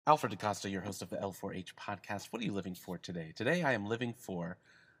Alfred DaCosta, your host of the L4H podcast. What are you living for today? Today I am living for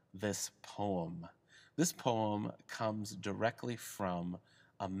this poem. This poem comes directly from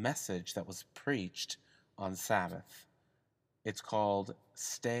a message that was preached on Sabbath. It's called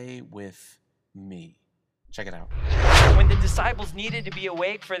Stay With Me. Check it out. When the disciples needed to be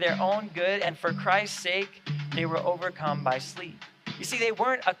awake for their own good and for Christ's sake, they were overcome by sleep. You see, they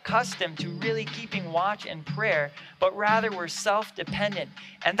weren't accustomed to really keeping watch and prayer, but rather were self-dependent.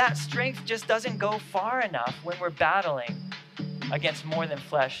 And that strength just doesn't go far enough when we're battling against more than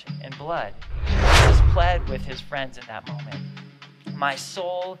flesh and blood. Jesus pled with his friends in that moment. My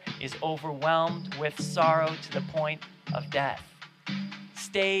soul is overwhelmed with sorrow to the point of death.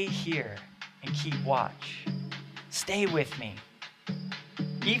 Stay here and keep watch. Stay with me.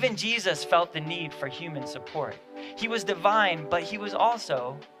 Even Jesus felt the need for human support. He was divine, but he was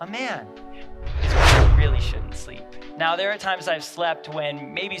also a man. He really shouldn't sleep. Now, there are times I've slept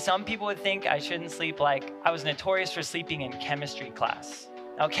when maybe some people would think I shouldn't sleep, like I was notorious for sleeping in chemistry class.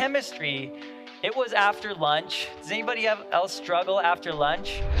 Now, chemistry, it was after lunch. Does anybody else struggle after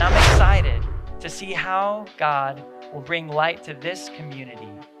lunch? And I'm excited to see how God will bring light to this community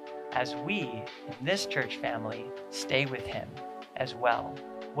as we, in this church family, stay with him as well.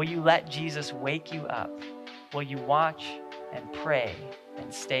 Will you let Jesus wake you up? Will you watch and pray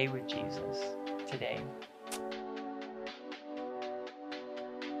and stay with Jesus today?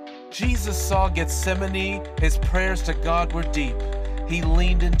 Jesus saw Gethsemane. His prayers to God were deep. He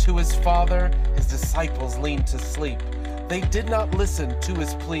leaned into his Father. His disciples leaned to sleep. They did not listen to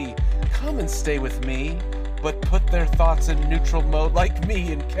his plea, come and stay with me, but put their thoughts in neutral mode like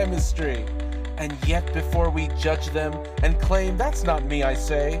me in chemistry. And yet before we judge them and claim, that's not me, I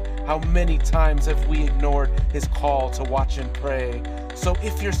say, how many times have we ignored his call to watch and pray? So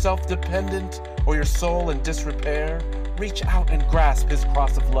if you're self-dependent or your soul in disrepair, reach out and grasp his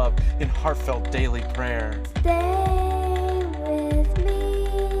cross of love in heartfelt daily prayer. Stay with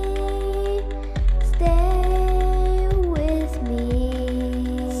me. Stay with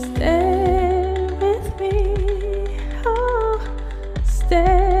me. Stay with me. Oh,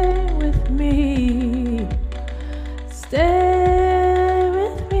 stay with me. Stay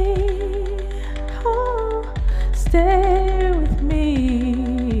with me. Oh, stay with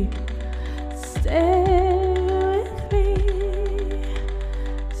me. Stay with me.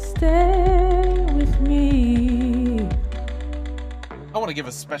 Stay with me. I want to give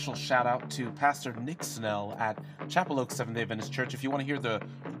a special shout out to Pastor Nick Snell at Chapel Oak Seventh-day Adventist Church. If you want to hear the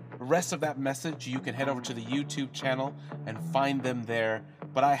rest of that message, you can head over to the YouTube channel and find them there.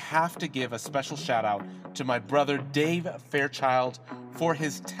 But I have to give a special shout out to my brother Dave Fairchild for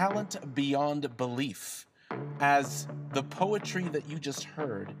his talent beyond belief, as the poetry that you just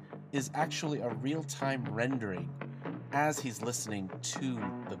heard is actually a real-time rendering as he's listening to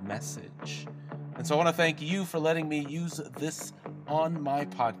the message. And so I want to thank you for letting me use this on my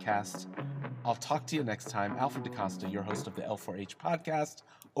podcast. I'll talk to you next time. Alfred DaCosta, your host of the L4H podcast,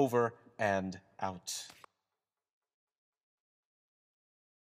 over and out.